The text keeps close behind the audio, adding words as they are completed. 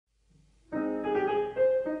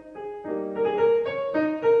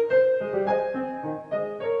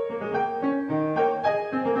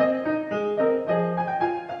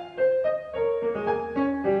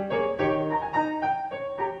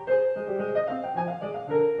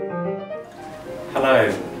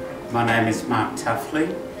Hello, my name is Mark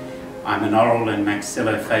Tuffley. I'm an oral and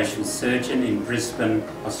maxillofacial surgeon in Brisbane,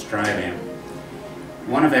 Australia.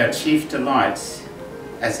 One of our chief delights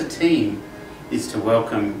as a team is to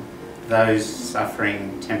welcome those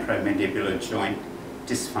suffering temporomandibular joint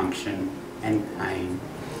dysfunction and pain.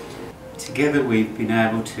 Together we've been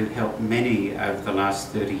able to help many over the last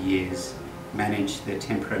 30 years manage their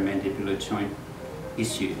temporomandibular joint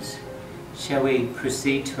issues. Shall we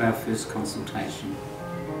proceed to our first consultation?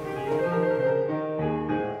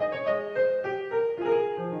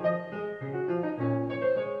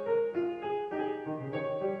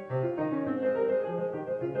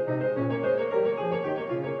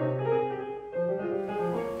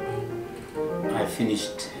 I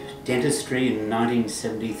finished dentistry in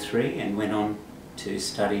 1973 and went on to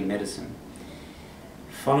study medicine.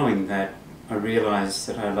 Following that, I realised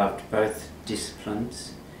that I loved both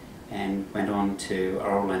disciplines and went on to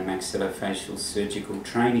oral and maxillofacial surgical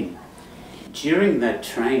training. During that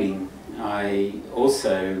training, I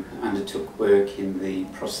also undertook work in the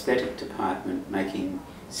prosthetic department, making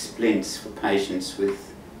splints for patients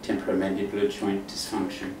with temporomandibular joint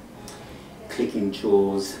dysfunction, clicking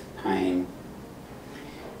jaws, pain,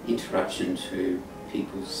 interruption to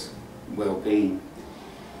people's well-being.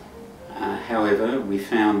 However, we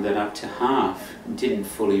found that up to half didn't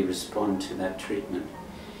fully respond to that treatment,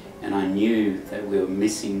 and I knew that we were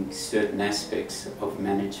missing certain aspects of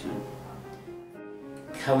management.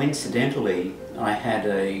 Coincidentally, I had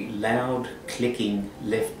a loud clicking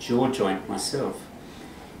left jaw joint myself,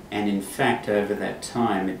 and in fact over that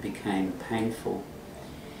time it became painful.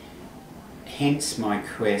 Hence my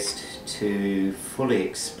quest to fully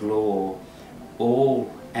explore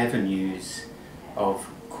all avenues of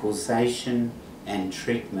causation and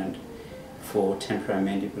treatment for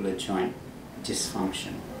temporomandibular joint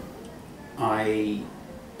dysfunction. I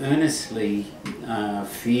earnestly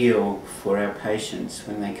feel for our patients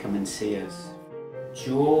when they come and see us.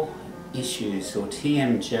 Jaw issues or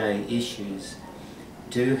TMJ issues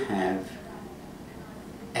do have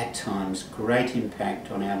at times great impact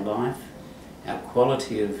on our life, our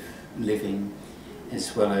quality of living,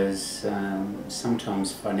 as well as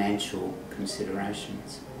sometimes financial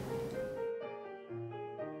considerations.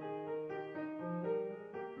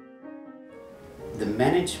 The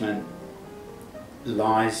management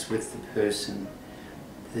lies with the person.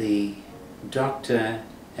 The doctor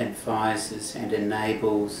advises and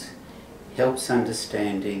enables, helps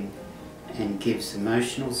understanding and gives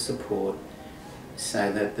emotional support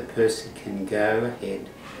so that the person can go ahead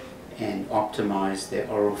and optimise their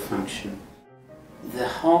oral function. The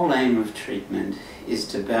whole aim of treatment is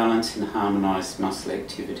to balance and harmonise muscle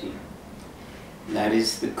activity. That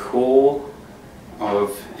is the core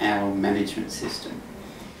of our management system.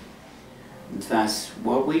 Thus,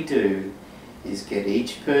 what we do is get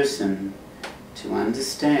each person to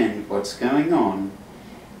understand what's going on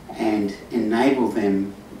and enable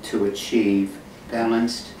them to achieve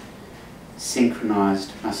balanced,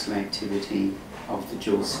 synchronised muscle activity of the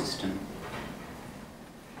jaw system.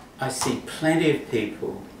 I see plenty of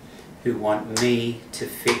people who want me to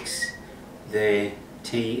fix their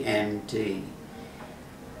TMD.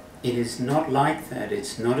 It is not like that.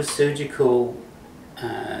 It's not a surgical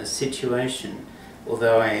situation,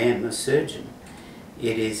 although I am a surgeon.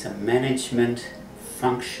 It is a management,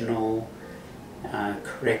 functional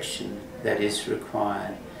correction that is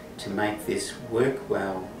required to make this work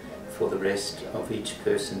well for the rest of each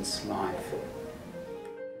person's life.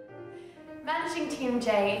 Managing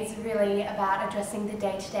TMJ is really about addressing the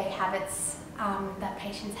day-to-day habits that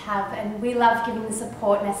patients have, and we love giving the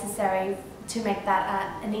support necessary to make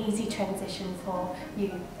that an easy transition for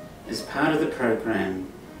you. As part of the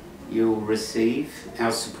program, you'll receive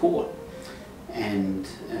our support and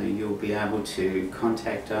you'll be able to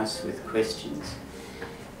contact us with questions.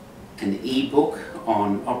 An e-book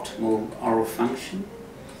on optimal oral function,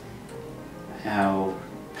 our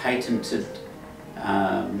patented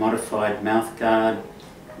modified mouthguard,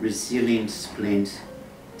 resilient splint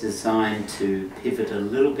designed to pivot a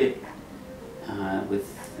little bit at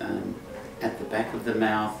the back of the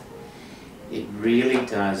mouth. It really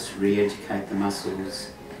does re-educate the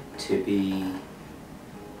muscles to be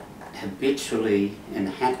habitually and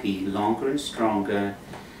happy, longer and stronger,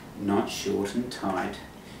 not short and tight,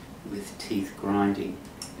 with teeth grinding.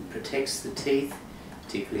 It protects the teeth,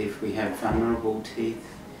 particularly if we have vulnerable teeth,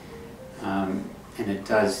 and it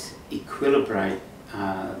does equilibrate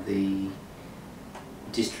the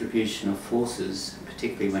distribution of forces,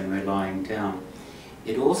 particularly when we're lying down.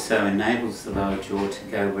 It also enables the lower jaw to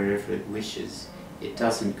go wherever it wishes. It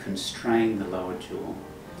doesn't constrain the lower jaw,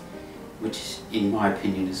 which in my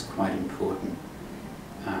opinion is quite important.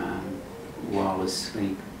 while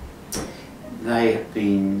asleep. They have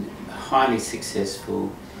been highly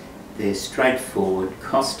successful, they're straightforward,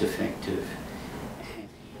 cost effective.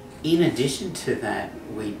 In addition to that,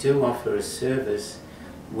 we do offer a service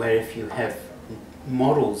where if you have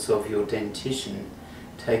models of your dentition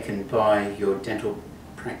taken by your dental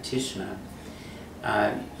practitioner,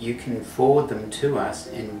 you can forward them to us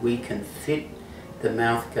and we can fit the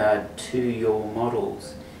mouthguard to your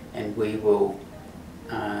models and we will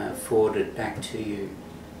forward it back to you.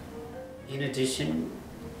 In addition,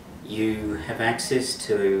 you have access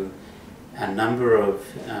to a number of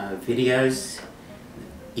videos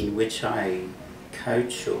in which I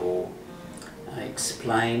coach or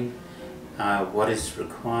explain what is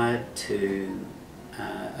required to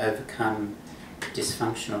overcome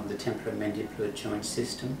dysfunction of the temporomandibular joint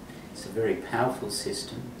system. It's a very powerful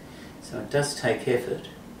system, so it does take effort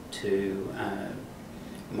to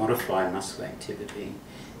modify muscle activity.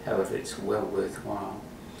 However, it's well worthwhile.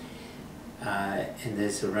 And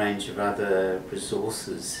there's a range of other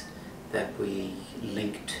resources that we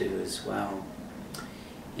link to as well.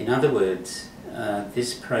 In other words,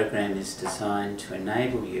 this program is designed to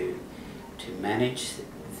enable you to manage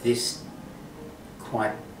this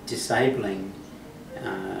quite disabling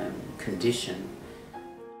condition.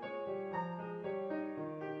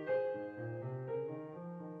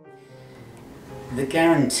 The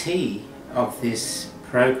guarantee of this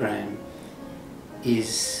program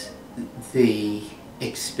is the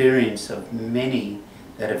experience of many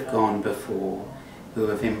that have gone before who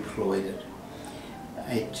have employed it.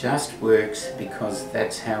 It just works because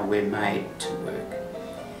that's how we're made to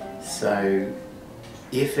work. So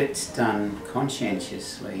if it's done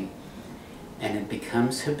conscientiously and it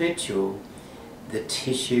becomes habitual, the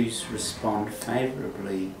tissues respond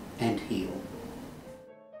favourably and heal.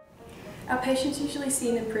 Our patients usually see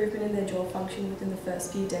an improvement in their jaw function within the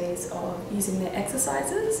first few days of using their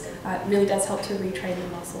exercises. It really does help to retrain the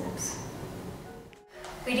muscles.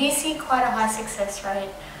 We do see quite a high success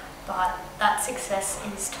rate, but that success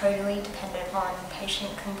is totally dependent on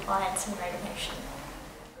patient compliance and motivation.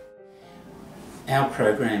 Our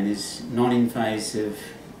program is non-invasive.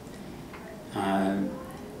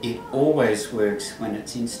 It always works when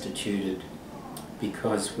it's instituted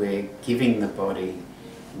because we're giving the body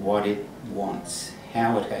what it wants,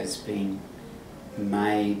 how it has been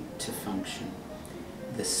made to function.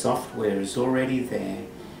 The software is already there,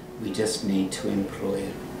 we just need to employ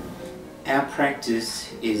it. Our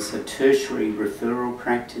practice is a tertiary referral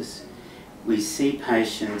practice. We see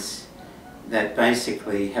patients that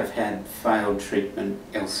basically have had failed treatment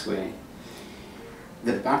elsewhere.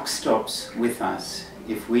 The buck stops with us.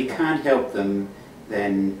 If we can't help them,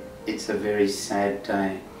 then it's a very sad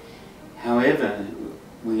day. However,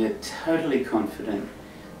 we are totally confident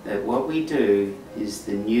that what we do is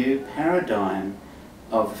the new paradigm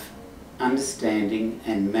of understanding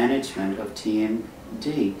and management of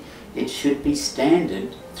TMD. It should be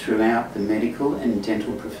standard throughout the medical and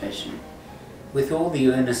dental profession. With all the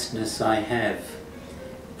earnestness I have,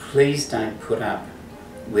 please don't put up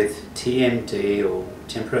with TMD or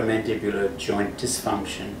temporomandibular joint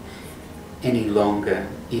dysfunction any longer.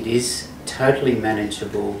 It is totally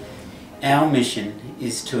manageable. Our mission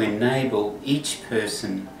is to enable each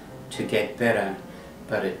person to get better,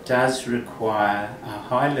 but it does require a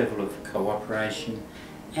high level of cooperation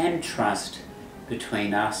and trust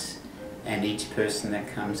between us and each person that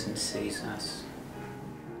comes and sees us.